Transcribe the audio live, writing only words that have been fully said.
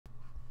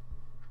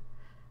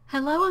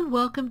Hello and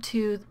welcome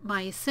to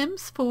my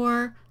Sims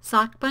 4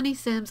 SockBunny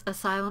Sims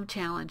Asylum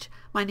Challenge.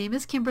 My name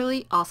is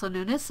Kimberly, also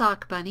known as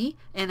SockBunny,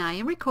 and I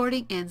am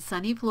recording in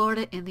sunny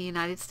Florida in the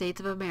United States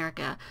of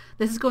America.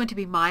 This is going to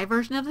be my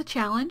version of the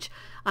challenge.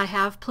 I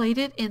have played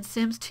it in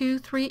Sims 2,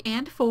 3,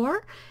 and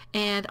 4,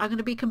 and I'm going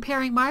to be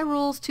comparing my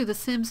rules to the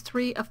Sims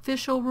 3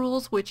 official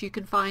rules, which you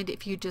can find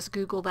if you just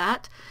Google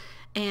that.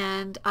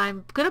 And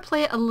I'm going to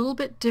play it a little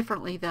bit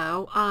differently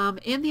though.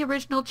 In the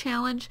original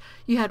challenge,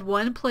 you had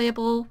one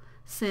playable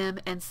sim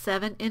and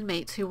 7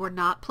 inmates who were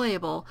not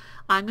playable.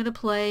 I'm going to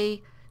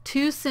play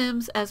 2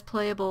 sims as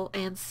playable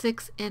and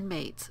 6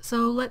 inmates.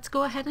 So let's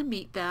go ahead and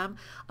meet them.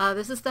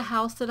 This is the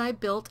house that I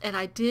built, and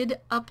I did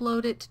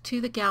upload it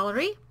to the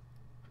gallery.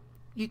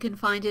 You can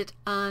find it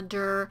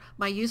under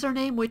my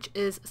username, which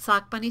is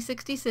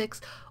sockbunny66,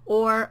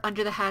 or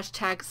under the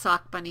hashtag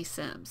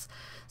sockbunnysims.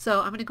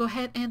 So I'm going to go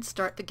ahead and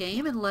start the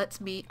game, and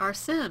let's meet our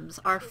sims.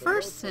 Our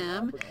first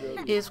sim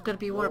is going to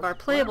be one of our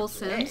playable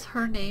sims.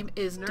 Her name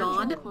is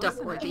Dawn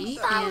Duckworthy,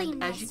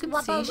 and as you can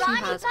see, she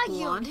has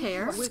blonde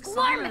hair.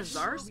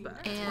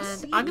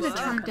 And I'm going to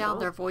turn down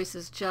their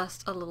voices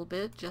just a little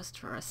bit, just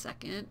for a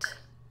second,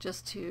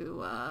 just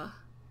to,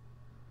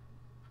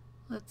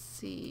 let's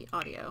see,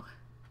 audio.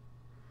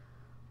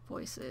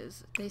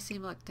 Voices. They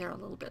seem like they're a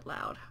little bit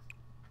loud.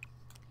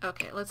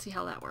 Okay, let's see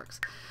how that works.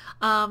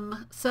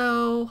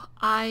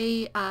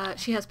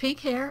 She has pink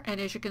hair, and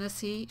as you're going to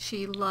see,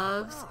 she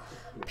loves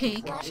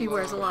pink. She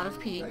wears a lot of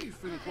pink.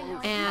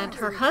 And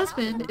her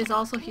husband is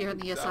also here in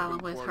the asylum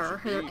with her.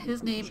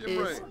 His name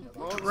is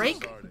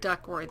Drake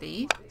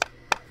Duckworthy,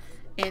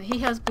 and he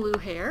has blue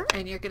hair,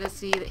 and you're going to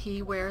see that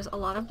he wears a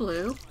lot of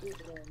blue,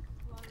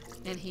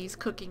 and he's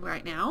cooking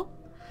right now.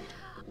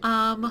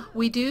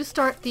 We do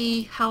start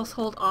the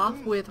household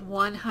off with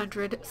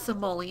 100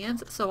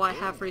 simoleons, so I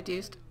have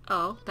reduced,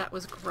 oh, that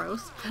was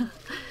gross.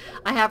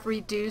 I have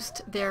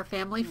reduced their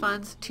family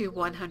funds to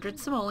 100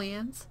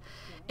 simoleons,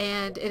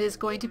 and it is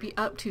going to be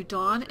up to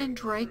Dawn and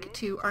Drake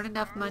to earn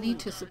enough money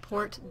to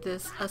support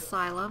this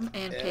asylum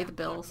and pay the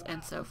bills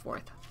and so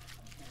forth.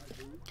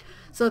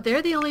 So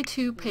they're the only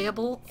 2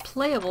 playable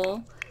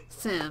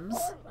sims.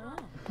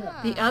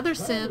 The other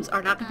sims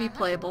are not going to be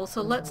playable,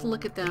 so let's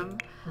look at them.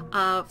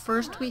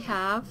 First we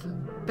have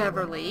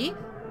Beverly,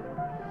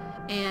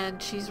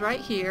 and she's right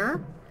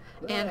here,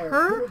 and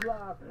her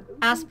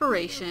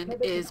aspiration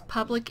is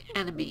public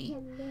enemy.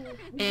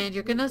 And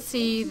you're going to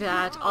see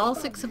that all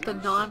 6 of the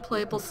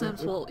non-playable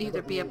sims will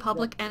either be a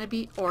public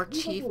enemy or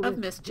chief of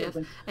mischief,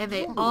 and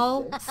they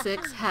all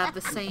 6 have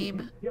the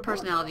same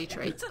personality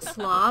traits: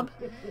 slob,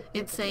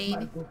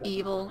 insane,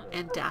 evil,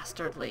 and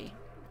dastardly.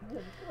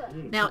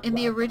 Now, in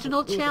the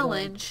original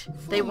challenge,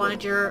 they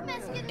wanted your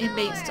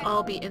inmates to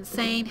all be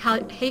insane,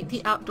 hate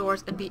the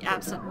outdoors, and be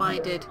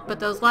absent-minded, but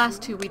those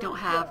last 2 we don't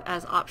have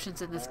as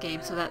options in this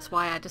game, so that's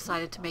why I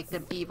decided to make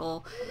them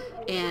evil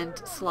and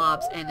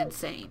slobs and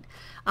insane.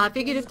 I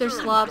figured if they're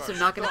slobs, they're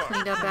not going to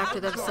clean up after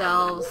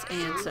themselves,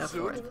 and so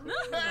forth.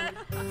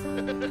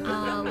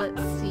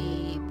 Let's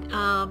see.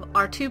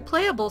 Our 2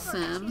 playable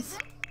sims,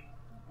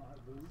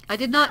 I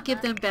did not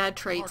give them bad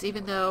traits,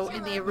 even though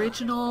in the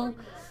original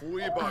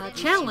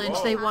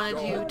challenge they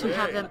wanted you to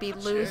have them be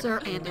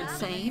loser and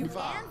insane.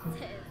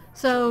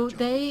 So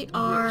they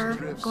are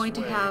going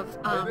to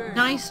have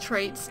nice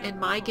traits in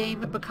my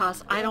game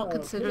because I don't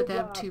consider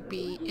them to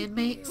be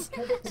inmates.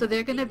 So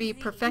they're going to be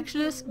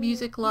perfectionist,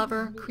 music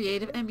lover,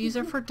 creative and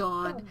muser for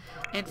Dawn,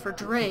 and for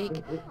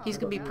Drake, he's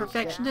going to be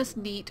perfectionist,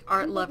 neat,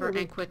 art lover,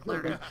 and quick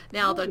learner.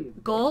 Now the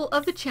goal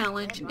of the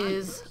challenge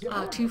is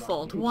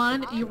twofold.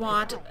 One, you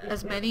want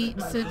as many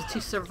sims to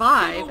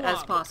survive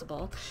as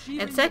possible,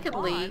 and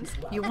secondly,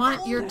 you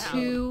want your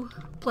 2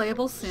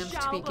 playable sims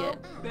to be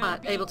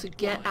able to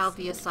get out of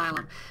the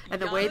asylum. And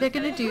the way they're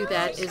going to do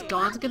that is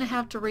Dawn's going to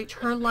have to reach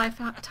her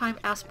lifetime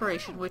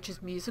aspiration, which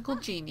is musical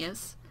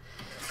genius.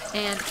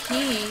 And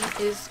he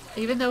is,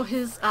 even though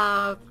his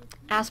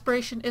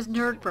aspiration is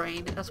nerd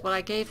brain, that's what I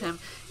gave him,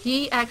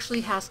 he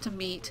actually has to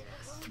meet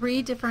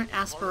 3 different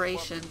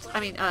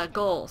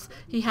goals.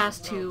 He has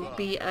to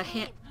be a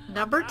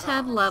number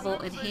 10 level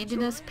in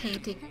handiness,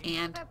 painting,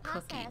 and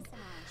cooking.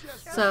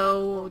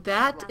 So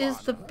that is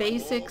the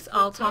basics.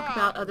 I'll talk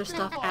about other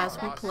stuff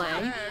as we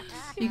play.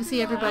 You can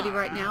see everybody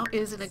right now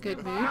is in a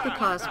good mood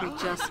because we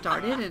just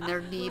started and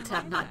their needs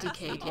have not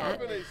decayed yet.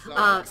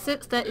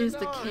 Since that is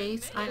the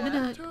case, I'm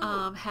going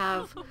to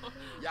have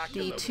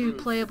the 2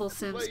 playable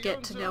sims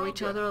get to know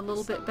each other a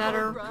little bit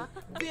better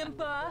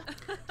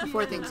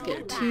before things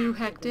get too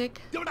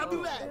hectic. So I'm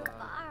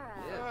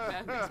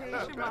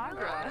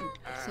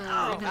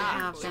going to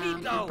have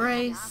them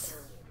embrace.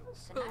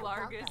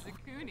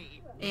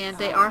 And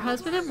they are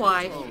husband and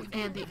wife,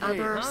 and the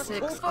other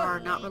 6 are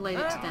not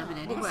related to them in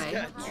any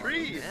way.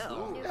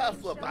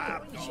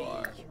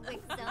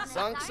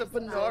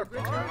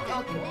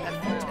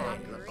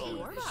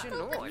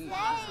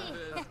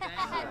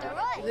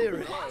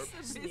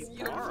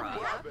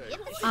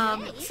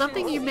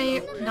 Something you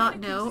may not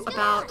know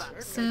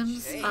about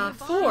Sims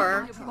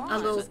 4, a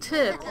little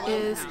tip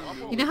is,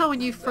 you know how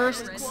when you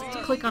first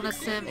click on a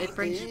sim, it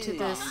brings you to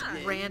this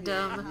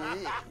random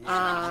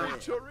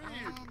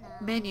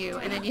menu,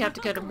 and then you have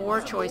to go to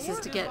more choices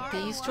to get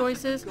these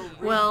choices?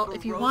 Well,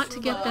 if you want to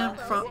get them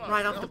from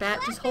right off the bat,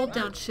 just hold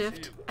down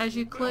shift as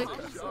you click,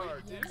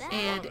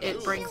 and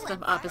it brings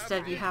them up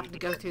instead of you having to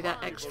go through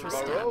that extra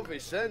step.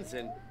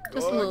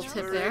 Just a little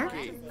tip there.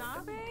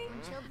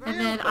 And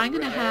then I'm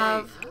going to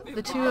have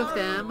the two of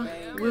them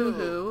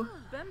woohoo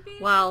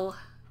while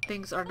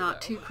things are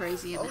not too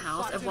crazy in the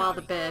house and while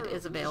the bed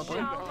is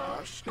available.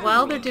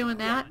 While they're doing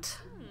that,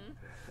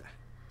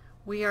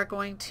 we are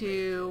going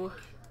to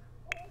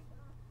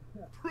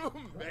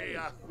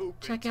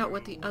check out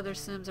what the other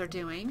Sims are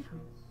doing.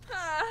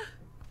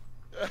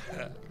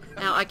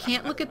 Now, I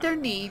can't look at their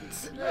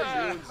needs,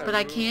 but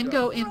I can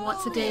go in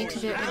once a day to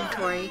their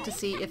inventory to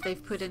see if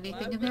they've put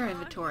anything in their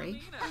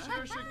inventory.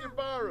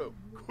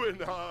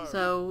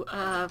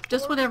 So,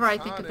 just whenever I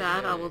think of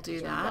that, I will do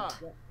that.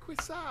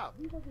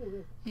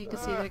 You can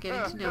see they're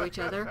getting to know each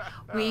other.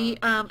 We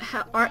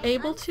are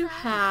able to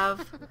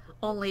have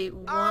only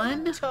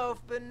one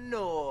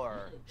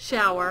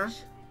shower,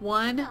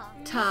 one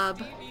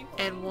tub,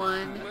 and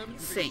one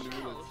sink.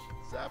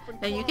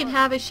 Now you can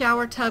have a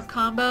shower tub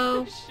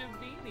combo.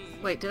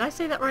 Wait, did I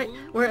say that right?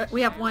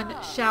 We have one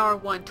shower,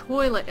 one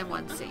toilet, and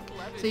one sink.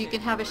 So you can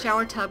have a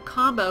shower tub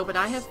combo, but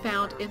I have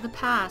found in the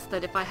past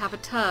that if I have a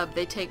tub,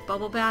 they take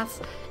bubble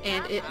baths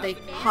and they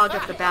hog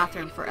up the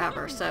bathroom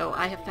forever. So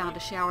I have found a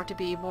shower to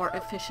be more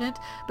efficient.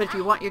 But if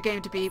you want your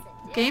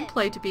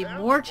gameplay to be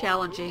more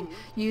challenging,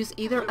 use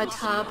either a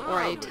tub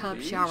or a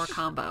tub shower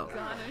combo.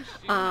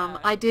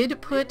 I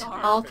did put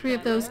all three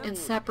of those in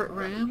separate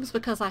rooms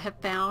because I have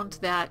found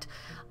that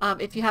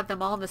if you have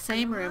them all in the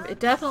same room, it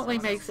definitely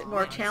makes it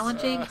more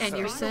challenging, and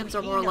your Sims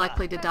are more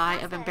likely to die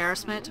of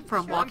embarrassment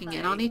from walking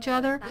in on each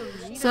other.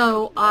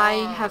 So I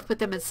have put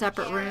them in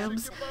separate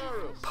rooms,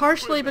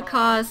 partially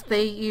because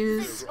they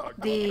use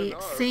the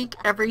sink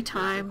every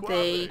time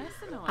they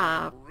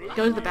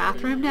go to the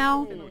bathroom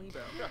now.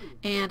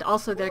 And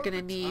also they're going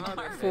to need,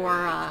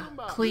 for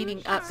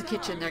cleaning up the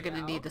kitchen, they're going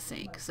to need the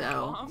sink.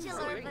 So, let's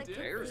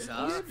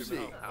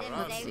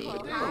see.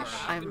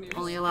 I'm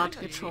only allowed to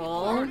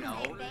control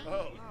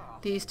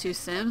these two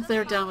Sims.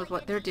 They're done with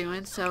what they're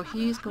doing. So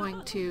he's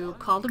going to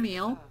call the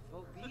meal.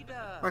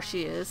 Or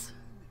she is.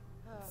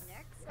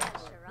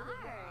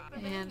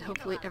 And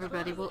hopefully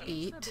everybody will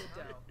eat.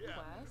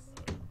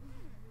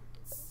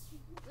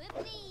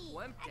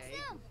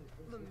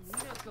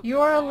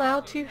 You are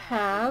allowed to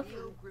have...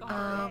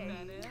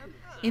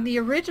 in the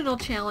original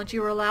challenge,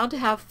 you were allowed to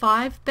have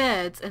 5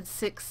 beds and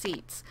 6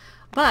 seats.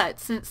 But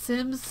since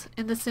Sims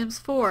in The Sims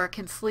 4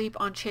 can sleep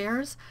on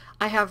chairs,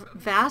 I have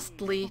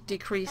vastly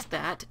decreased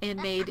that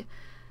and made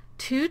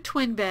 2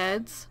 twin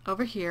beds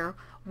over here,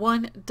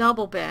 1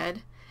 double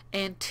bed,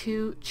 and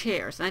 2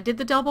 chairs. And I did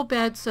the double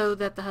bed so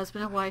that the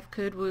husband and wife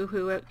could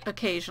woohoo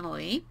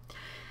occasionally.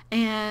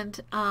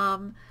 And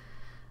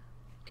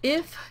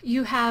if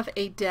you have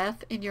a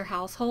death in your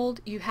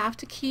household, you have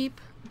to keep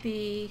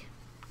the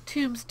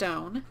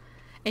tombstone,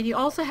 and you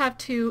also have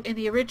to, in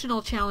the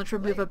original challenge,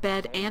 remove a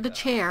bed and a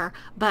chair.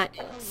 But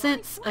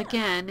since,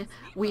 again,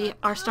 we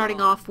are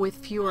starting off with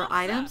fewer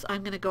items,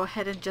 I'm going to go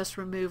ahead and just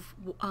remove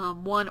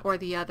one or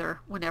the other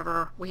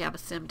whenever we have a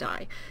Sim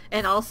die.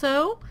 And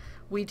also,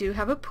 we do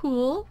have a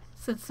pool,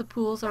 since the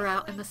pools are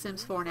out in The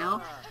Sims 4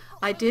 now.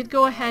 I did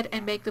go ahead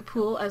and make the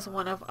pool as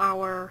one of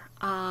our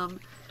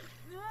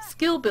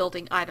skill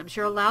building items.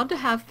 You're allowed to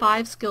have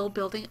 5 skill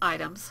building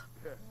items.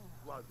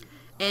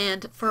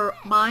 And for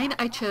mine,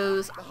 I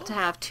chose to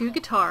have 2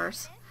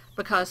 guitars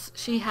because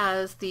she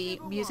has the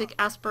music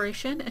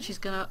aspiration, and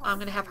I'm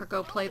gonna have her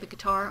go play the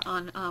guitar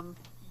on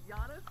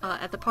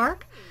at the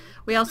park.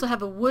 We also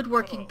have a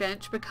woodworking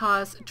bench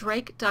because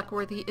Drake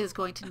Duckworthy is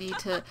going to need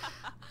to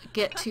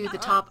get to the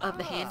top of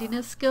the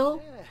handiness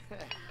skill.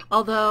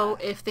 Although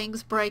if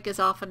things break as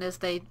often as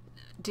they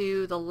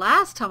do the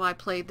last time I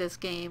played this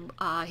game,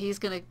 he's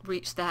going to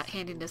reach that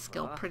handiness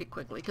skill pretty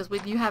quickly, because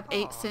when you have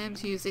 8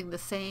 Sims using the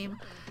same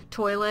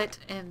toilet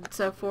and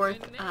so forth,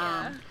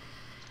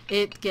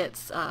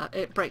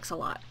 it breaks a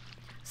lot.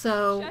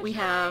 So we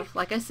have,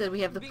 like I said,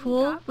 we have the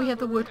pool, we have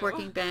the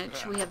woodworking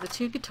bench, we have the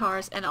 2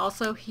 guitars, and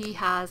also he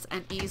has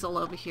an easel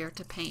over here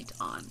to paint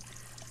on.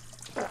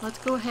 Let's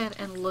go ahead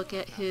and look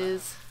at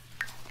his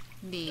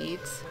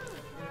needs.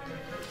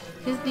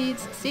 His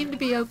needs seem to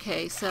be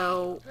okay,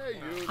 so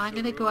I'm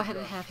going to go ahead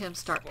and have him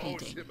start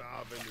painting.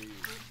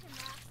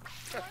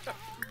 I'm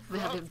going to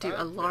have him do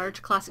a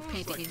large classic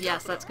painting, and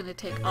yes, that's going to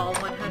take all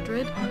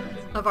 100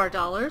 of our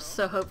dollars,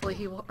 so hopefully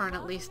he will earn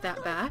at least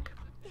that back.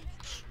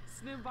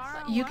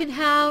 You can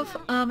have,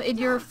 in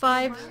your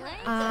 5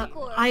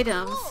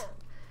 items,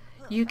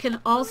 You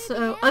can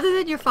also, other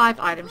than your 5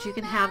 items, you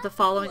can have the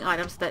following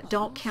items that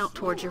don't count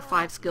towards your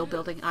 5 skill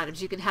building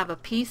items. You can have a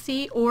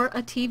PC or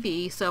a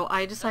TV, so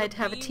I decided to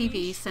have a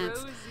TV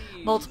since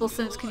multiple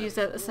Sims can use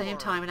that at the same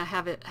time, and I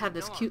have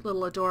this cute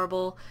little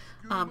adorable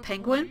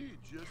penguin.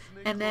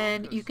 And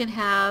then you can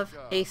have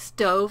a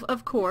stove,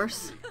 of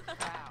course,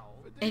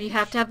 and you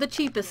have to have the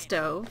cheapest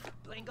stove.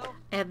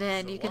 And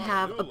then you can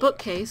have a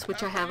bookcase,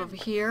 which I have over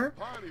here,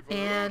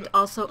 and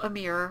also a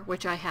mirror,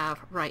 which I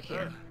have right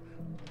here.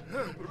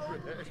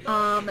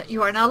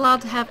 You are not allowed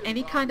to have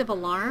any kind of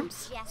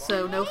alarms,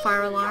 so no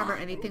fire alarm or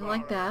anything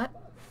like that.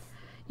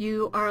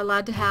 You are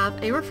allowed to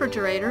have a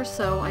refrigerator,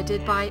 so I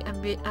did buy a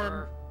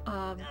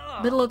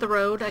middle of the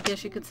road, I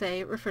guess you could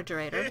say,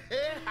 refrigerator.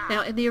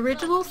 Now, in the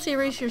original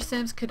series, your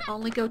Sims could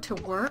only go to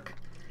work,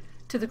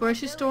 to the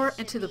grocery store,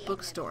 and to the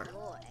bookstore.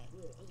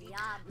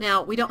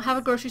 Now, we don't have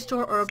a grocery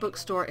store or a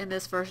bookstore in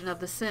this version of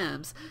The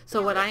Sims,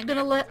 so what I'm going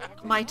to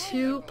let my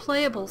 2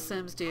 playable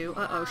Sims do,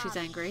 uh-oh, she's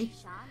angry,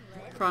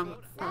 from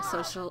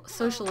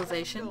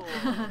socialization.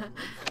 I'm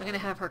going to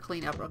have her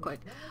clean up real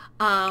quick.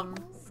 I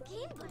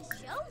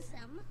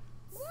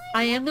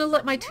am going to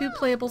let my 2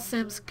 playable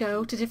Sims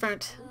go to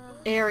different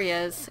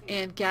areas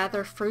and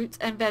gather fruits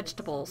and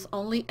vegetables,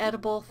 only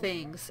edible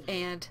things,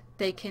 and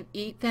they can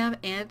eat them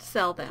and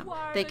sell them.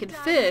 They can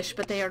fish,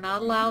 but they are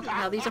not allowed,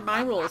 now these are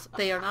my rules,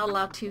 they are not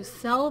allowed to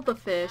sell the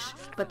fish,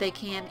 but they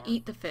can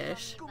eat the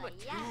fish.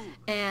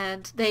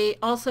 And they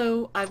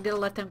also, I'm going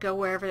to let them go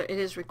wherever it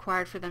is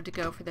required for them to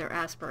go for their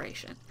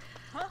aspiration.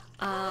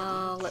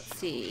 Let's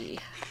see.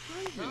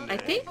 I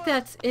think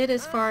that's it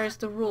as far as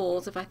the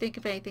rules. If I think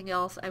of anything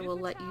else, I will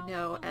let you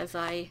know as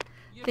I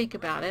think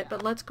about it,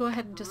 but let's go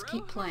ahead and just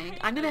keep playing.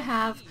 I'm going to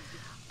have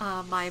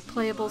my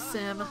playable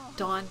Sim,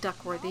 Dawn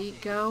Duckworthy,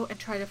 go and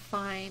try to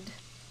find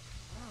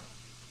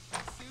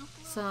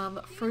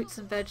some fruits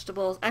and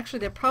vegetables. Actually,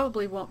 there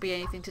probably won't be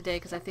anything today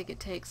because I think it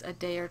takes a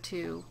day or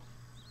 2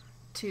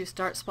 to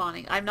start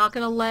spawning. I'm not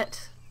going to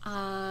let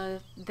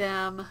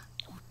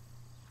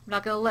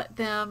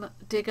them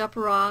dig up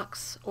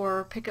rocks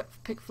or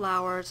pick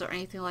flowers or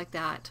anything like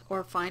that,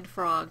 or find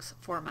frogs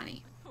for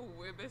money.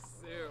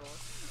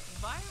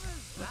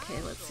 Okay,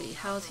 let's see.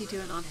 How is he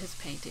doing on his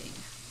painting?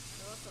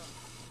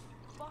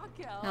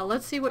 Now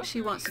let's see what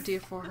she wants to do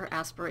for her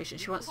aspiration.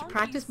 She wants to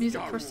practice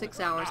music for 6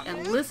 hours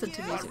and listen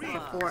to music for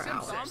 4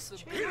 hours.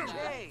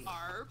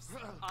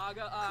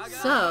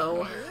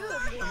 So,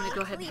 I'm going to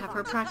go ahead and have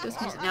her practice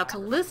music. Now to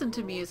listen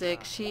to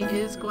music, she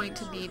is going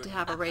to need to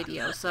have a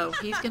radio. So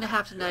he's going to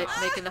have to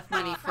make enough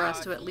money for us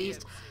to at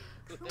least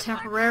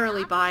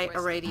temporarily buy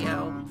a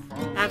radio.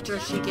 After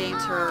she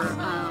gains her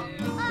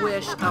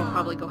wish, I'll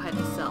probably go ahead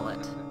and sell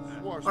it.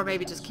 Or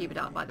maybe just keep it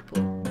out by the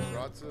pool.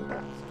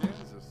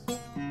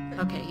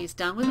 Okay, he's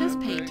done with his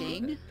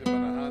painting.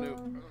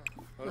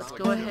 Let's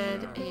go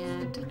ahead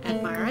and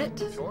admire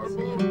it.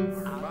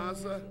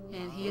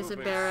 And he is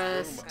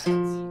embarrassed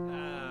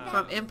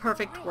from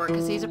imperfect work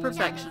because he's a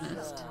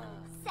perfectionist.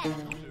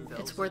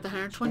 It's worth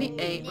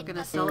 128. We're going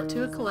to sell it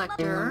to a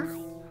collector.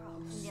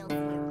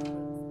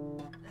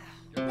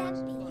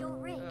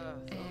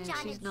 And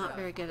she's not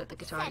very good at the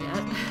guitar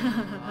yet.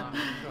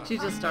 She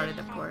just started,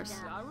 of course.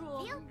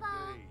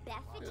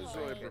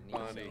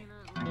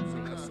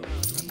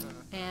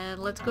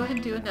 And let's go ahead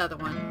and do another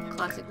one.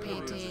 Classic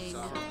painting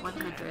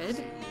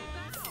 100.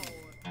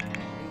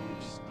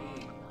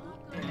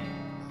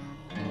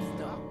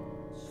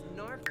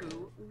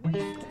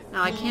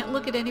 Now I can't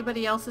look at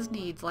anybody else's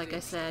needs, like I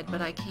said,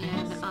 but I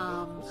can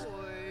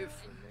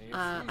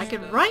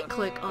right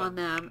click on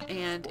them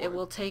and it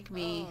will take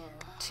me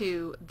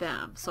to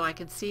them. So I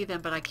can see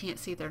them, but I can't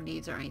see their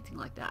needs or anything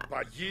like that.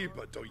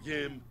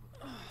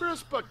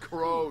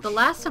 The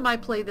last time I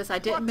played this, I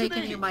didn't make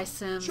any of my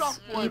Sims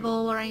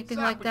evil or anything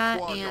like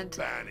that, and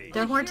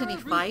there weren't any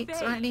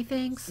fights or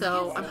anything,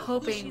 so I'm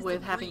hoping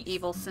with having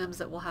evil Sims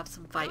that we'll have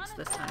some fights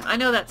this time. I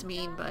know that's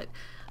mean, but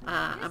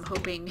I'm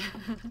hoping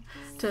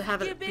to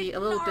have it be a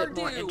little bit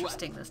more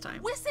interesting this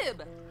time.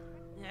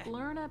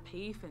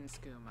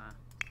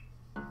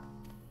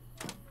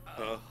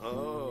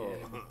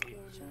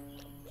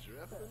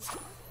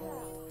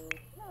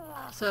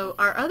 So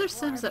our other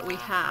Sims that we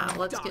have,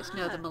 let's get to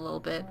know them a little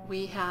bit.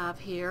 We have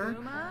here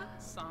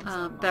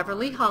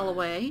Beverly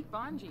Holloway,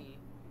 and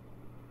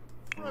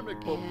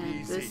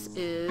this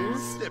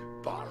is,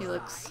 he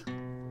looks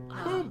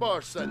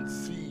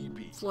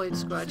Floyd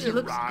Scruggs. He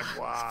looks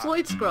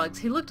Floyd Scruggs.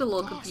 He looked a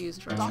little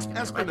confused for a second.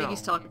 I think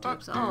he's talking to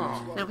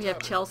himself. Then we have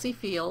Chelsea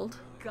Field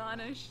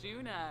and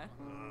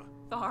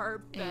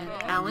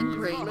Alan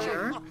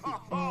Granger,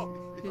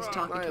 who's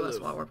talking to us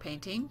while we're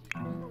painting.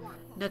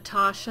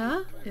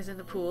 Natasha is in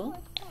the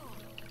pool,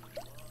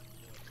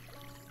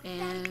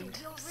 and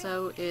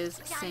so is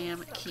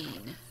Sam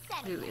Keen,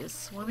 who is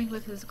swimming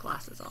with his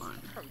glasses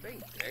on.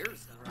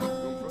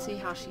 Let's see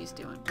how she's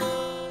doing.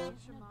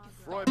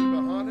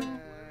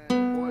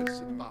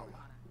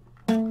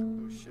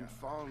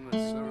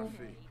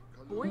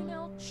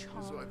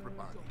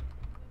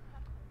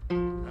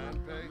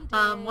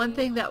 One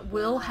thing that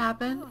will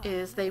happen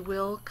is they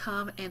will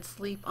come and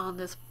sleep on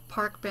this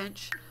park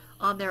bench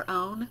on their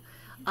own.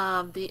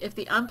 If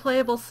the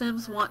unplayable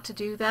Sims want to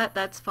do that,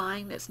 that's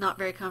fine. It's not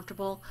very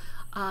comfortable,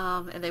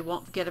 and they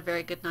won't get a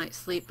very good night's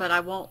sleep, but I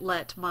won't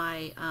let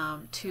my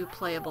 2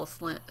 playable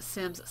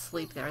Sims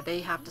sleep there.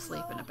 They have to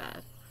sleep in a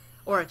bed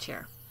or a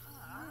chair.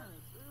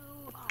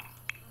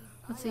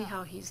 Let's see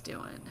how he's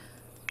doing.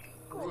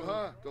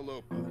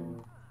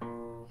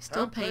 He's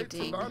still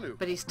painting,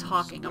 but he's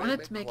talking. I'm going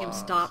to make him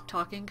stop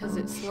talking because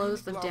it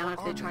slows them down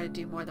if they try to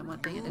do more than one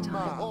thing at a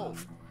time.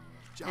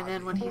 And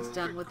then when he's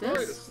done with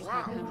this, we'll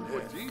have him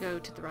go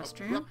to the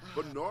restroom.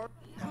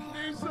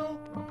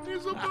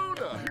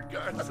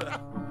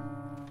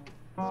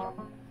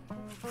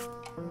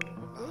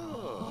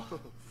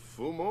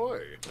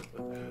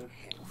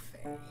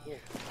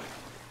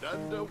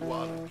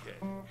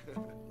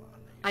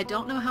 I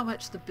don't know how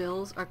much the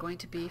bills are going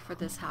to be for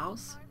this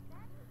house.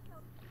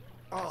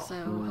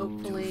 So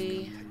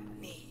hopefully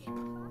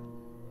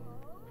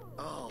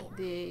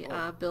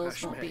the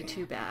bills won't be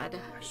too bad.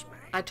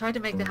 I tried to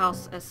make the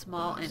house as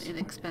small and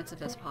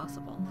inexpensive as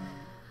possible.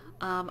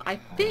 I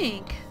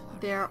think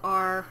there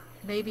are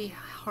maybe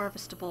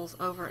harvestables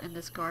over in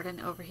this garden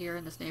over here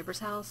in this neighbor's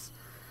house.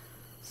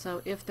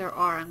 So if there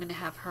are, I'm going to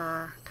have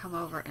her come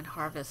over and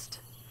harvest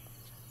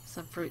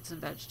some fruits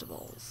and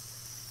vegetables.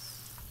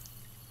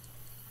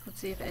 Let's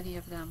see if any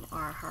of them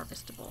are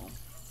harvestable.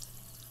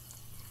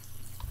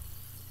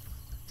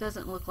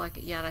 Doesn't look like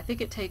it yet. I think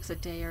it takes a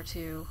day or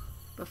two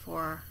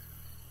before...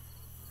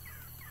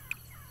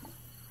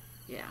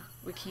 Yeah,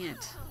 we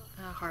can't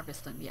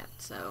harvest them yet,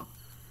 so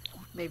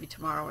maybe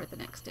tomorrow or the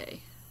next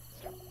day.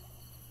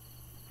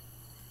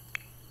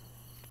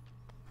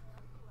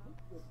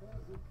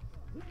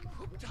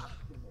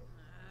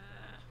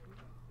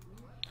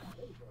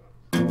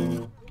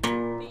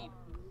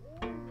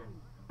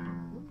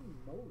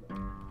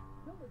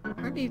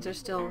 Her needs are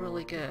still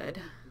really good.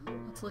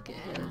 Let's look at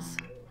his.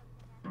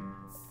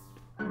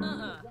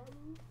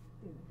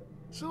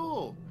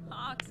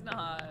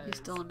 He's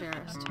still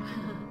embarrassed.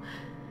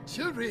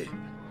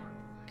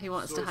 He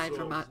wants to hide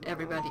from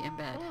everybody in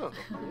bed.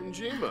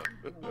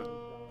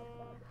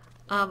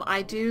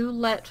 I do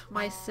let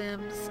my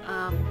Sims,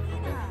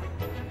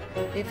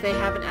 if they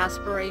have an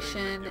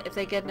aspiration, if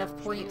they get enough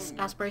points,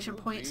 aspiration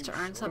points to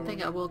earn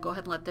something, I will go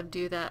ahead and let them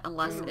do that.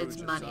 Unless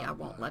it's money, I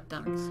won't let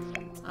them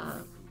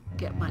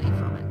get money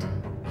from it.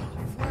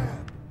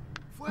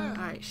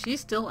 Alright,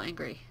 she's still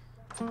angry.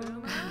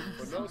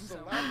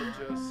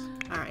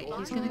 Alright,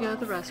 he's gonna go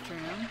to the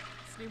restroom.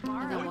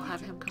 And then we'll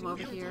have him come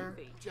over here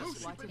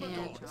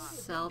and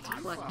sell to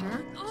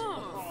collector.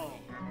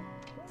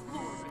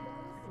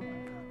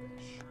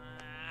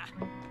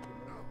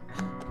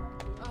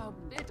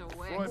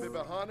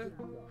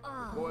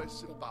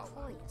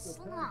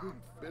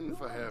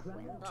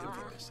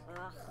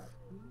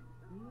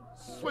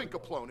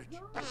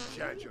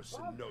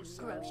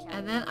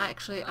 And then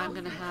actually I'm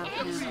going to have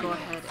him go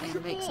ahead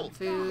and make some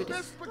food.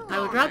 I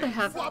would rather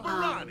have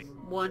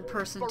one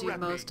person do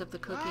most of the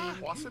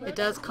cooking. It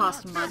does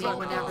cost money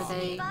whenever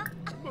they...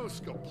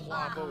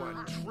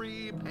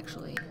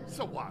 actually,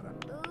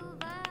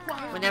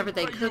 whenever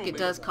they cook it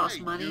does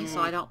cost money,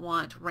 so I don't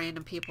want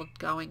random people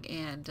going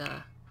and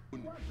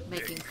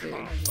making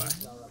food.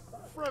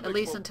 At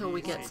least until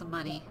we get some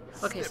money.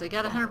 Okay, so he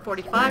got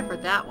 145 for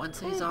that one,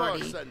 so he's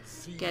already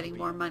getting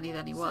more money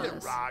than he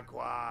was.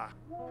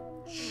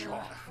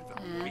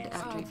 And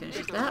after he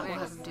finishes that, we'll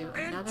have him do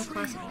another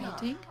class of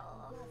painting.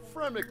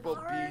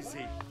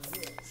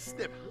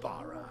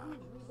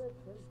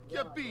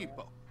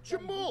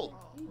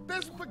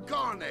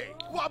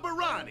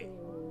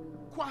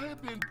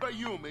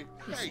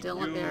 He's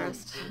still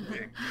embarrassed.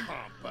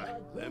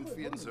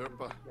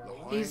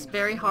 He's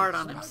very hard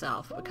on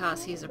himself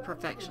because he's a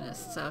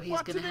perfectionist, so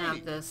he's going to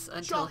have this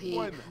until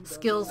he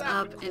skills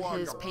up in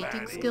his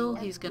painting skill.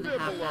 He's going to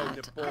have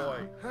that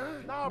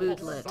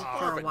moodlet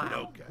for a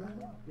while.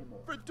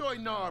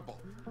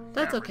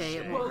 That's okay,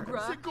 it won't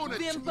hurt.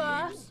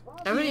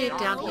 Everybody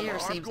down here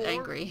seems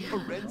angry.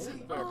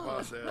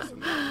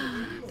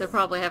 They're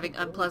probably having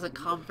unpleasant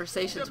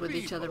conversations with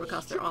each other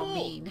because they're all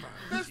mean.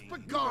 Let's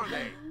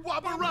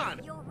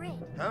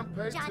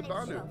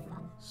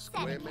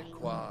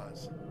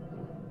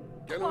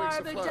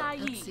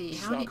see,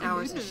 how many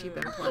hours has she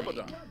been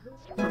playing?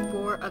 For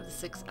 4 of the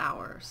 6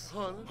 hours.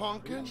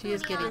 She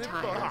is getting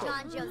tired.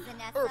 I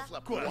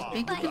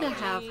think I'm going to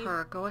have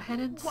her go ahead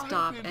and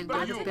stop and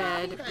go to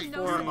bed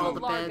before all the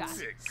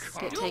beds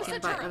get taken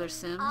by other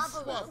Sims.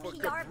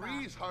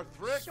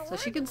 So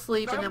she can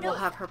sleep and then we'll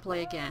have her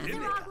play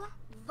again.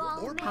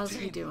 How's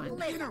he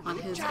doing on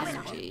his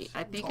energy?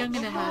 I think I'm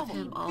going to have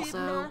him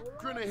also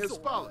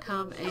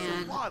come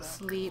and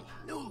sleep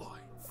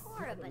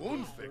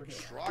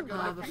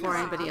before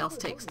anybody else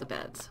takes the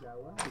beds.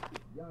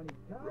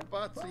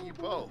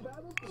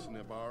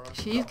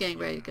 She's getting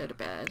ready to go to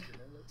bed,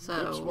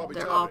 so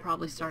they're all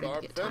probably starting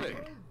to get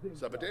tired.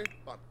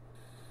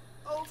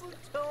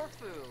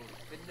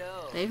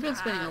 They've been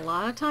spending a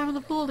lot of time in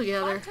the pool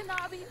together.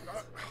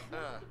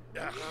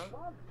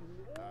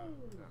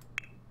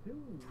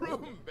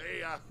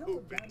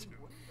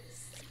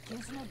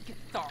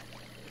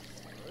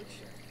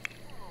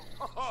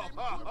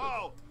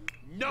 Ho!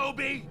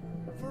 Nobi!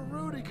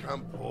 Veruti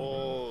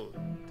Campol.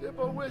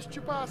 Tipo West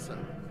Chipasa.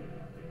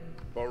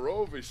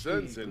 Barovi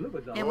Sensen.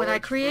 And when I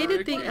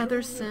created the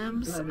other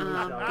Sims,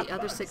 the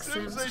other 6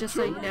 Sims, just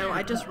so you know,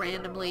 I just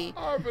randomly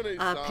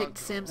picked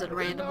Sims and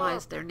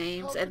randomized their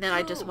names, and then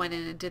I just went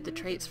in and did the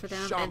traits for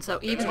them, and so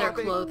even their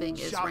clothing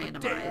is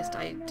randomized.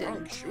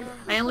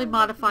 I only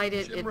modified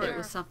it if it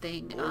was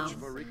something,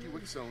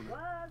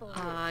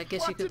 I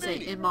guess you could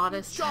say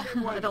immodest.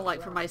 I don't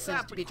like for my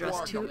Sims to be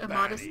dressed too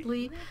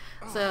immodestly,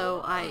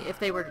 so if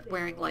they were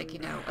wearing, like, you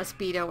know, a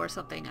Speedo or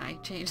something, I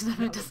changed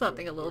them into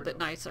something a little bit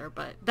nicer,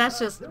 but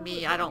that's just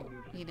me. I don't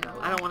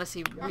want to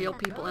see real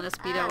people in a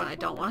Speedo, and I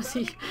don't want to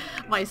see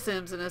my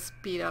Sims in a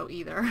Speedo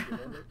either.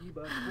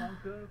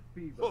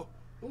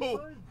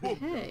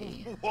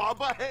 Hey,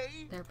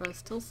 they're both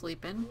still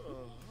sleeping.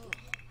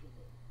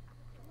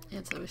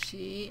 And so is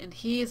she, and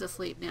he is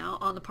asleep now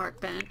on the park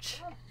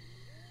bench.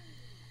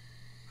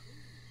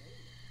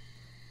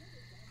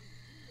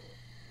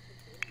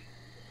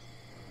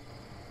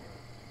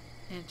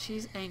 And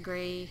she's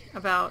angry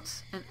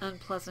about an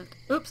unpleasant...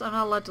 Oops, I'm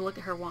not allowed to look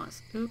at her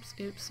once. Oops,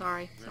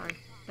 sorry.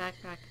 Back.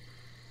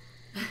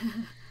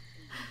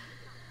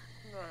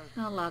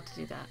 Not allowed to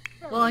do that.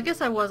 Well, I guess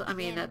I was... I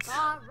mean, that's...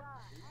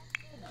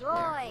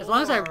 As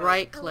long as I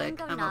right-click,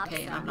 I'm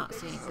okay, and I'm not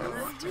seeing her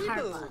once.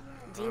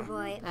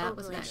 That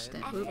was an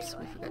accident. Oops,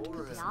 we forgot to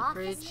put this in the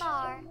fridge.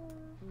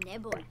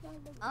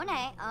 One,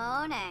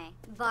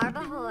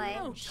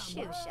 Barbahoy,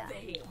 Shusha.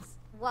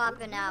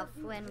 Wapana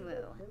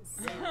Winwu.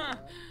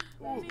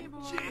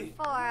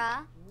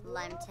 Fora,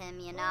 Lemtim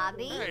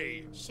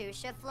Yanabi,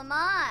 Shusha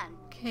Flaman.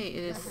 Okay,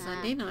 it is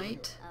Sunday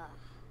night.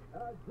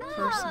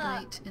 First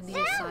night in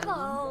the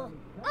asylum.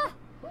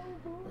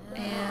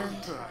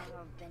 And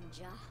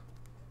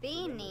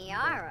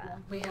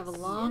we have a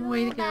long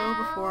way to go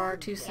before our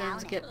 2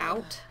 Sims get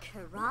out.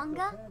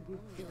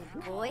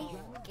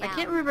 I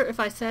can't remember if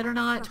I said or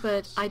not,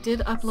 but I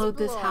did upload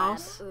this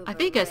house. I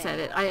think I said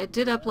it. I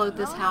did upload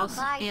this house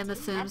and the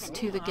Sims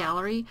to the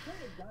gallery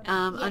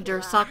under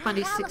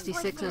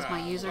SockBunny66 as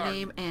my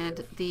username,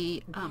 and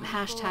the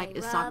hashtag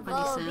is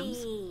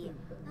SockBunnysims.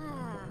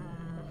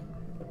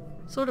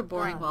 Sort of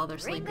boring while they're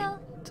sleeping,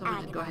 so I'm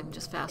going to go ahead and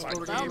just fast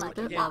forward a little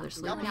bit while they're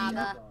sleeping.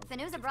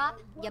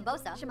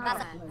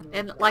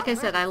 And like I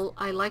said,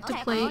 I like to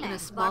play in a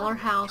smaller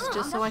house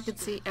just so I could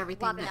see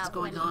everything that's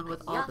going on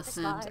with all the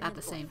Sims at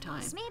the same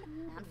time. Sort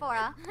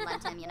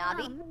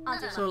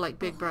of like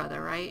Big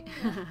Brother, right?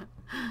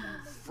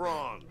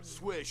 Frong,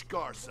 Swish,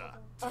 Garza,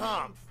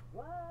 Tomf.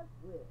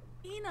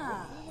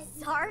 Ina.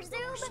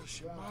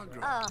 Zarzub?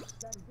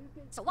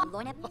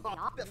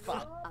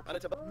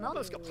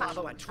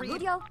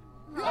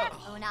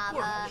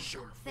 Unava,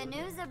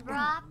 Fenuza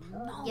Brop,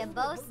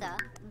 Yabosa,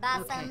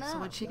 Okay, so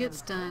when she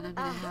gets done, I'm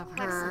going to have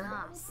her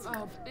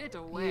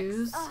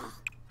use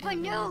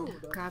and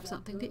grab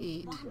something to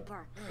eat.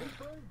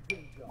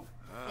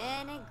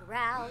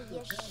 Growl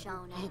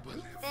Yashona,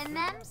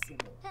 Fimems,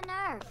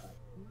 Penerf.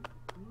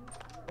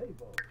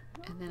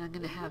 And then I'm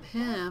going to have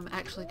him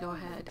actually go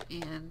ahead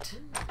and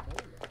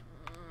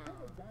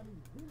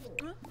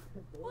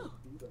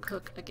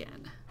cook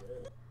again.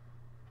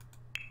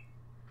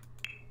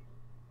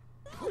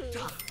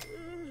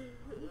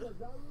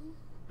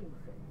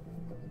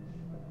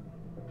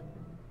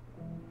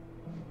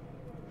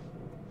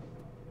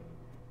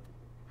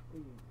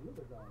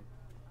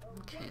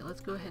 Okay,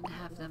 let's go ahead and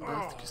have them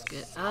both just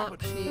get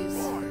up. She's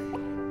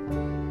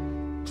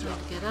trying to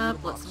get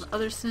up. Let some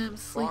other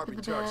Sims sleep in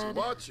the bed.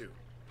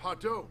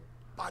 Pado,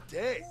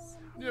 Bade,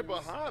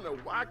 Nibahana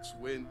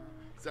Waxwin,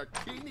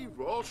 Zakini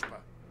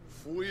Roshpa,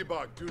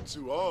 Fuiba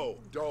Gutsuo,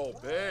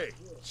 Dolbe,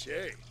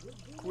 Che,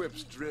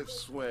 Quips Drift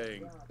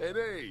Swing, and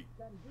A.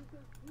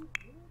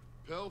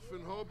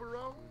 Pelfin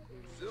Hobero,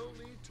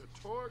 Zilni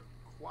Tator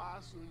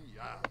Quasun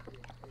Ya.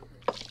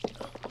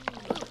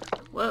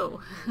 Whoa.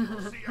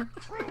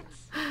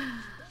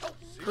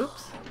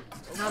 Oops.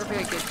 Not a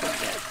very good cook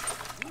yet.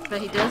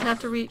 But he does have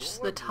to reach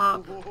the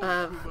top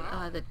of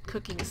the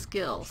cooking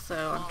skill,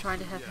 so I'm trying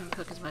to have him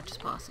cook as much as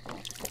possible.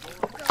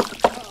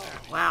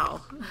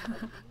 Wow.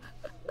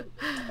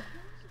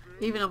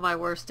 Even on my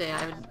worst day,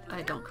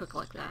 I don't cook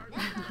like that.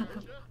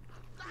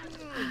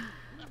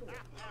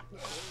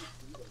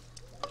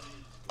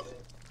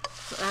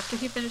 So after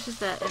he finishes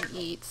that and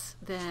eats,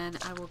 then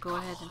I will go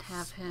ahead and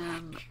have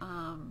him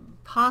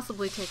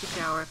possibly take a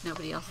shower if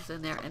nobody else is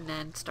in there, and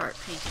then start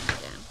painting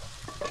again.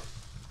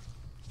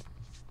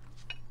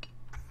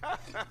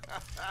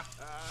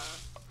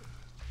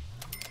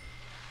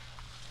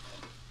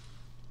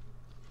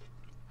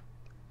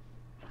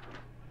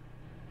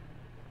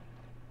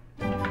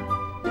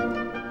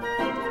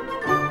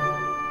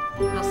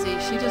 Now see,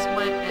 she just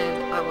went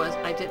and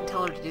I didn't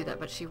tell her to do that,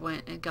 but she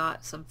went and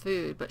got some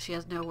food, but she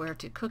has nowhere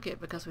to cook it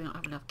because we don't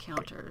have enough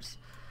counters.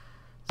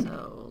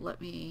 So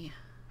let me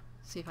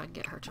see if I can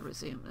get her to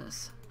resume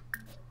this.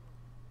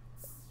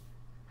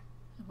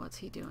 And what's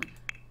he doing?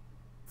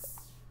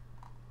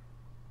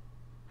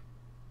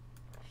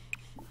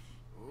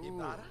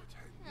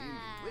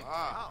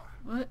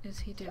 What is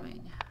he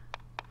doing?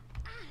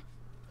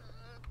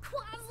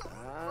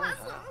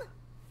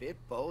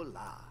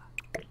 Fipola.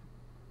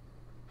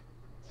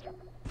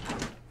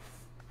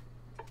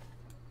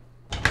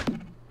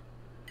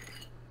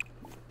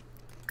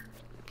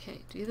 Okay,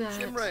 do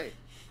that.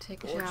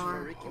 Take a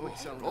shower,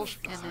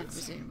 and then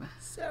resume.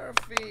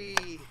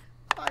 Seraphi.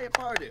 Paya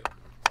Pardu.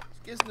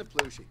 Skizna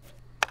Plushi.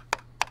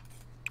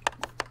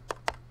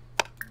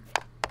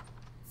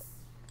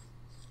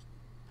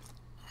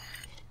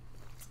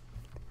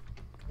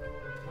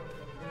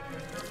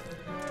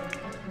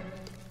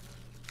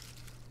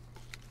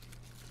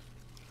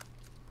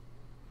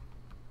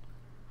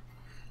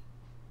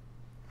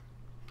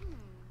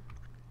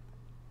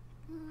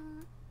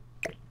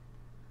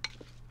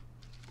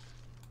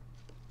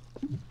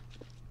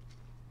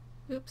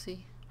 Oopsie,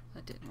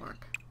 that didn't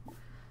work.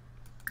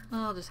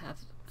 I'll just have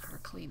her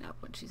clean up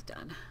when she's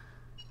done.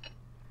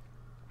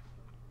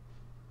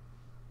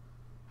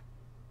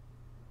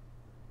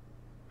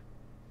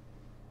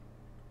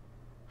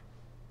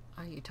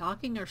 Are you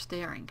talking or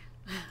staring?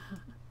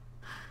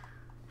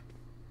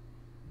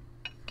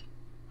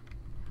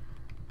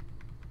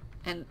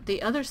 And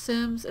the other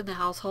Sims in the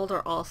household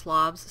are all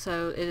slobs,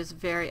 so it is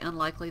very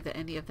unlikely that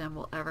any of them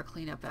will ever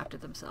clean up after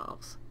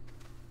themselves.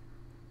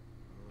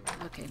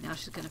 Okay, now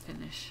she's gonna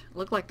finish.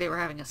 Looked like they were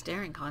having a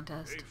staring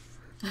contest.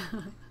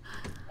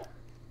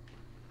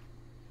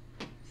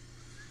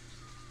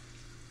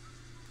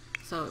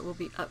 So it will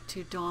be up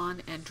to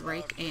Dawn and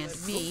Drake and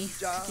me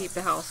to keep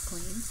the house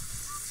clean.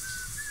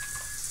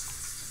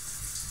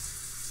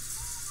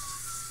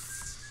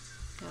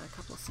 Got a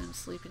couple of Sims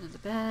sleeping in the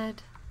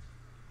bed.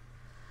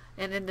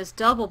 And in this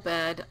double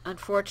bed,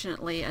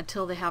 unfortunately,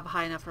 until they have a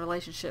high enough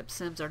relationship,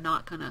 Sims are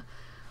not gonna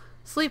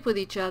sleep with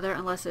each other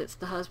unless it's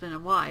the husband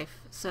and wife,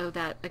 so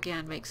that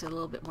again makes it a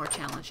little bit more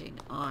challenging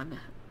on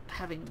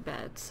having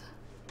beds.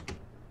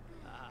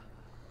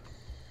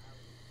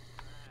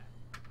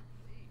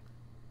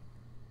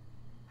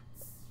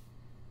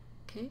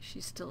 Okay,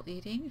 she's still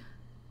eating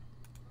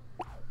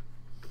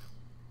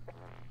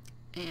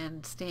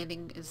and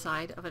standing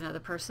inside of another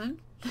person.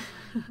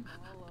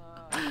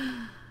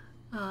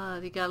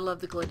 You gotta love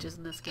the glitches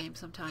in this game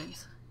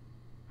sometimes.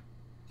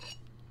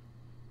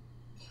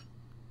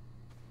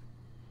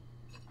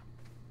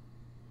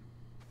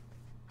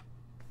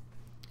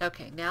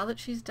 Okay, now that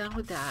she's done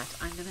with that,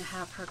 I'm going to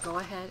have her go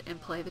ahead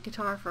and play the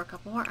guitar for a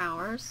couple more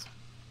hours.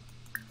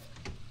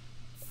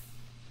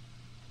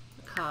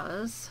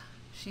 Because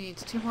she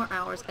needs 2 more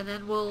hours, and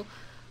then we'll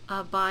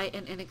buy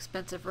an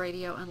inexpensive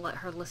radio and let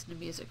her listen to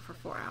music for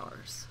 4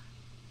 hours.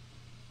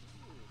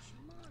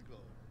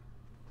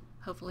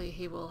 Hopefully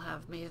he will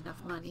have made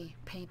enough money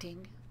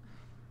painting.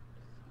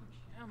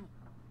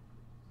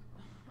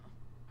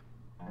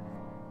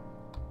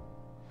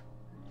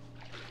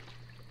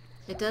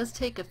 It does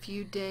take a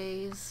few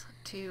days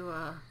to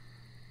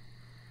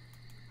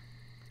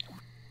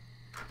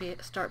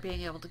start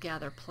being able to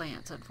gather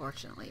plants,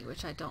 unfortunately,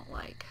 which I don't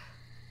like.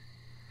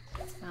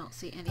 I don't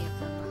see any of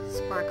them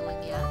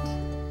sparkling yet.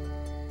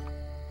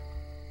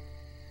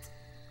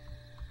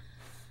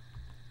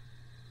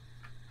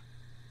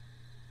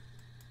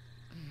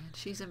 And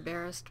she's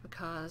embarrassed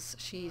because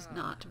she's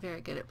not very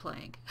good at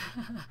playing.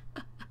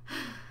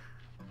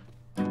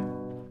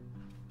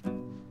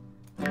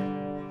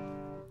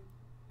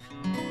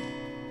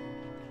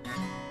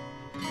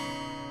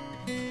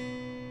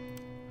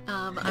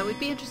 I would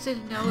be interested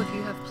to know if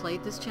you have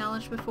played this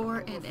challenge before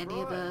in any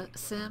of the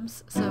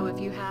Sims. So if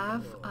you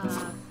have,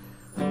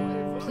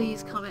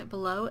 please comment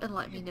below and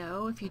let me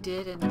know if you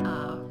did and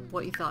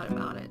what you thought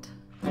about it.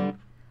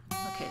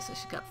 Okay, so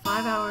she's got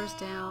 5 hours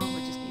down.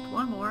 We just need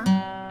 1 more.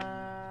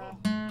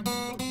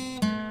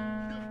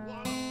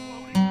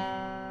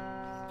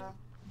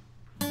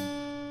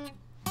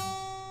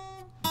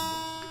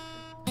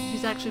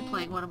 She's actually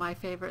playing one of my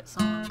favorite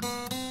songs.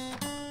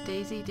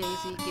 Daisy,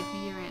 Daisy, give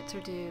me your answer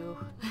due.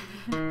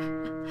 I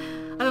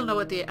don't know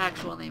what the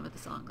actual name of the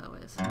song though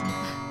is.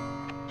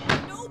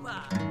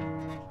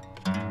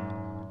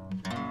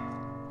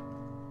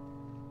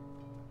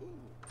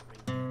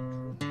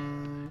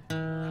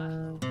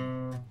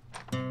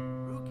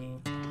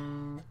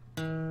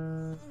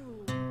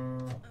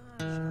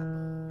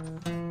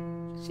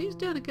 She's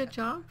doing a good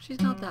job.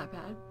 She's not that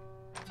bad.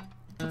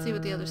 Let's see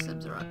what the other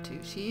Sims are up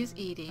to. She's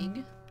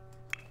eating.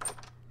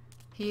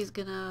 He's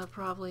gonna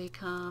probably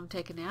come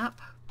take a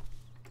nap.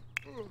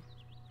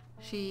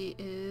 She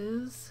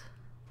is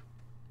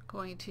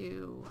going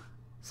to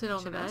sit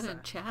on the bed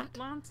and chat.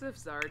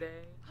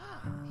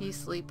 He's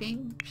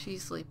sleeping,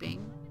 she's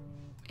sleeping,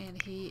 and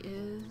he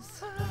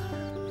is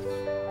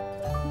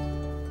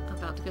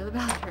about to go to the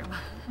bathroom.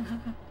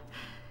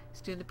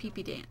 He's doing the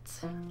pee-pee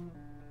dance.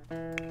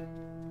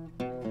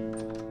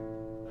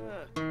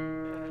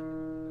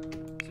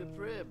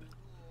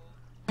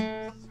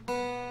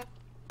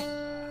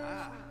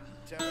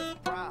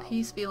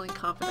 He's feeling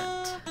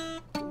confident.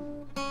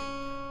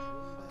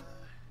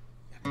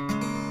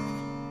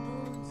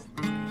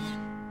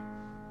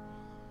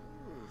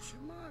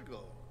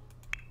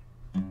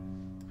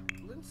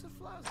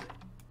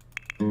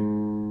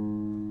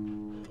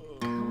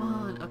 Come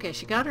on. Okay,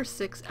 she got her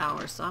 6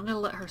 hours, so I'm going to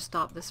let her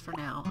stop this for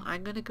now.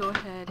 I'm going to go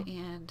ahead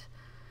and,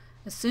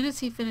 as soon as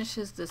he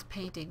finishes this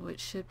painting, which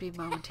should be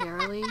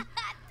momentarily,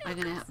 I'm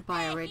going to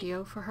buy a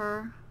radio for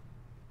her.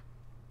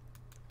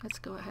 Let's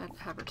go ahead and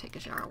have her take a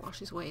shower while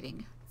she's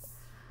waiting.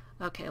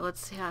 Okay,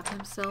 let's have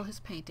him sell his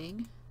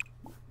painting.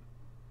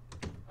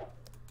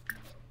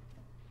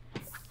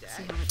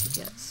 See how much he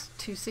gets.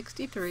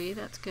 $263,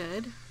 that's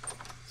good.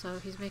 So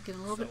he's making a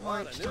little bit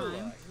more each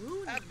time.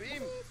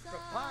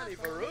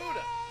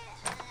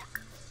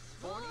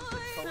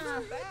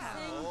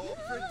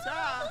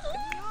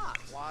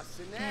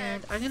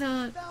 And I'm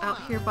gonna,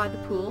 out here by the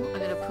pool, I'm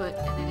gonna put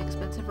an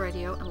inexpensive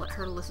radio and let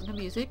her listen to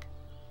music.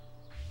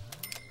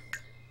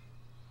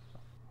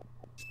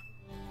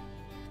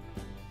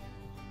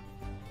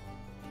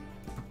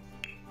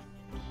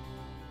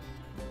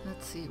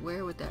 Let's see,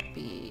 where would that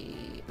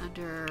be?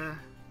 Under,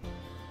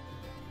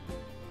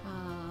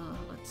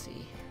 let's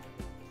see.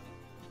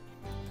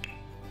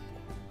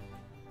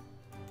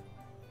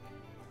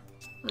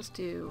 Let's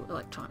do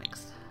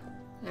electronics.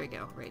 There we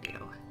go,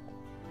 radio.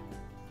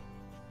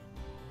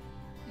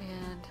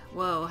 And,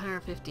 whoa,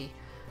 150.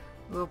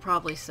 We'll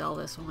probably sell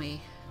this when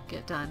we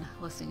get done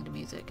listening to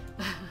music.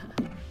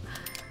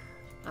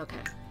 Okay.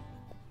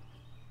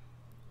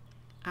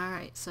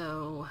 Alright,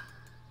 so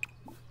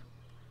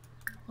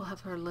we'll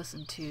have her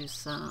listen to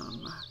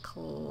some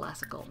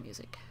classical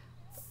music.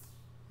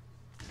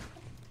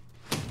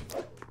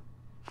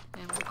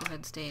 And we'll go ahead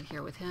and stay in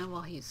here with him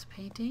while he's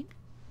painting.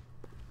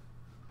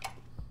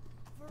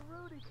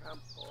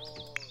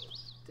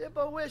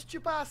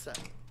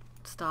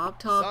 Stop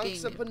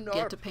talking and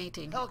get to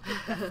painting. Go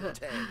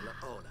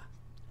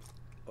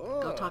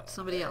talk to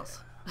somebody else.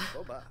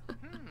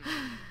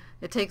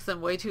 It takes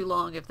them way too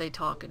long if they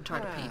talk and try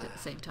to paint at the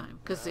same time.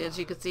 Because as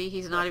you can see,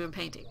 he's not even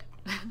painting.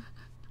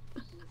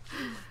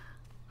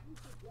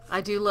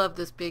 I do love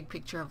this big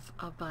picture of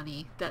a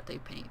bunny that they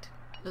paint.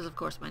 Because of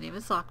course my name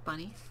is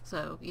SockBunny,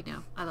 so you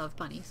know, I love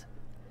bunnies.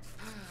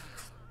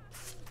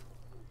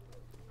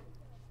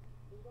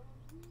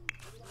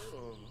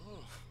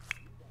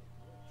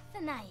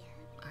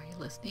 Are you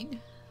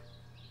listening?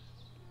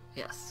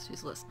 Yes,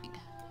 she's listening.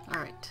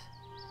 Alright.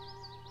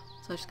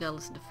 So she's got to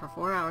listen to for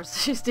 4 hours.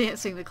 She's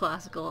dancing the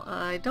classical.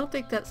 I don't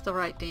think that's the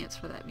right dance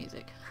for that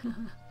music.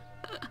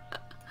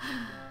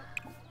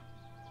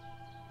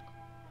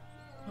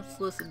 Let's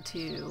listen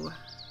to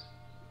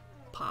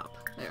pop.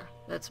 There.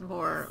 That's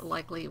more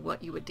likely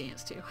what you would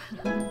dance to.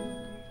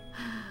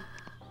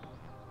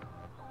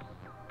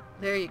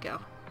 There you go.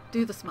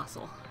 Do this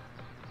muscle.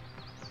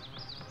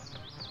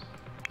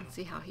 Let's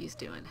see how he's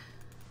doing.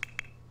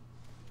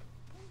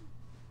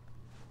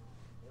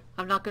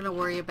 I'm not going to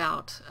worry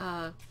about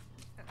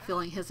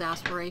filling his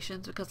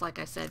aspirations because, like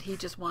I said, he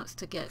just wants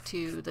to get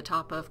to the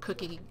top of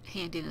cooking,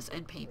 handiness,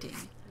 and painting.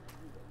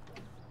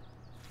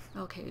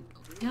 Okay,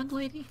 young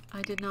lady,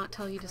 I did not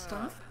tell you to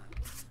stop.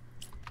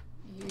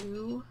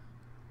 You...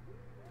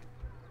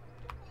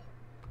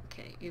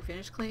 Okay, you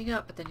finished cleaning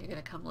up, but then you're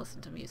going to come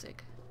listen to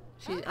music.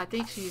 I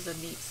think she's a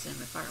neat sim,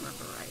 if I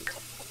remember right.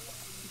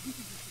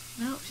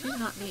 No, she's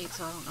not neat,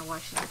 so I don't know why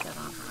she did that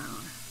on her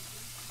own.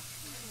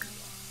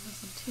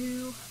 Listen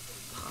to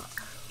pop.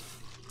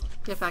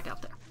 Get back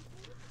out there.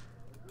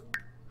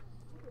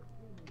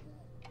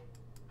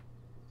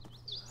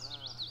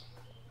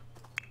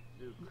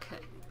 Okay.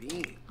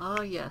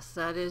 Oh yes,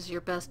 that is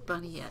your best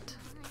bunny yet.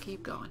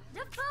 Keep going. The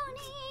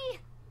pony!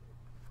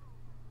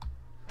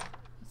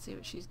 Let's see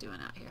what she's doing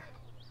out here.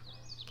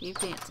 Keep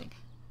dancing.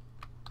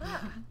 I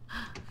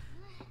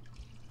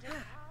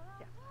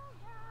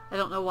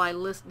don't know why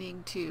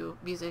listening to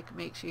music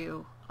makes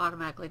you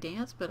automatically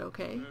dance, but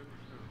okay.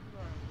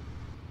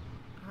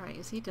 Alright,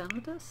 is he done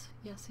with this?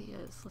 Yes, he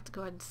is. Let's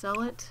go ahead and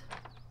sell it.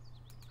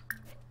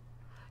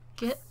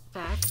 Get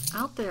back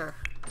out there.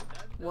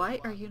 Why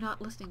are you not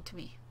listening to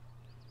me?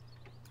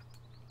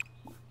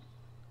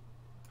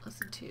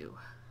 Listen to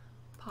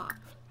pop.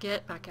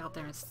 Get back out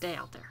there and stay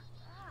out there.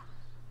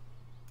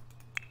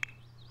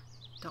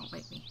 Don't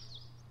make me.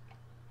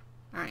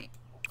 Alright,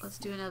 let's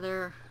do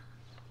another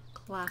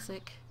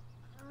classic.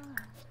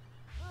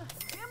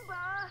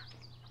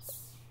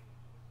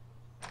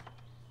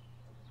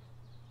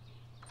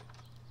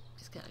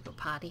 He's gotta go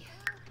potty.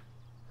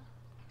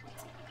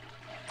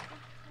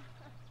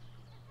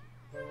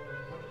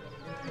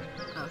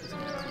 Oh, he's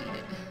gonna clean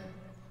it.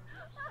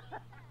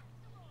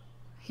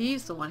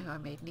 He's the one who I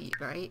made neat,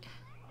 right?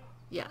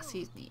 Yes,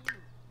 he's neat.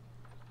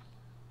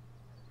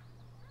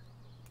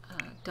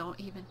 Don't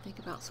even think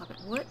about stopping.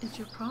 What is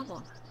your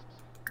problem?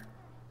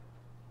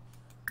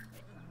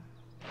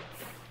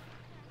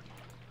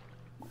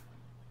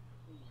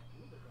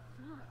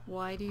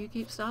 Why do you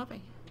keep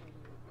stopping?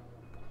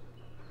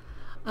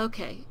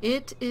 Okay,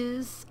 it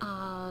is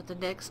the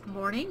next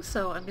morning,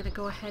 so I'm going to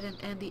go ahead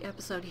and end the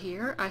episode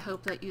here. I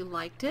hope that you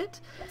liked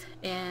it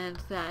and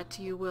that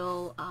you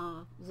will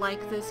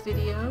like this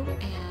video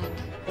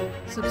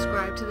and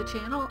subscribe to the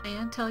channel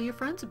and tell your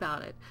friends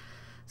about it.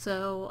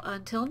 So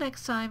until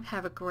next time,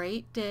 have a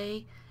great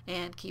day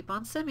and keep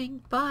on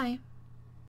simming. Bye!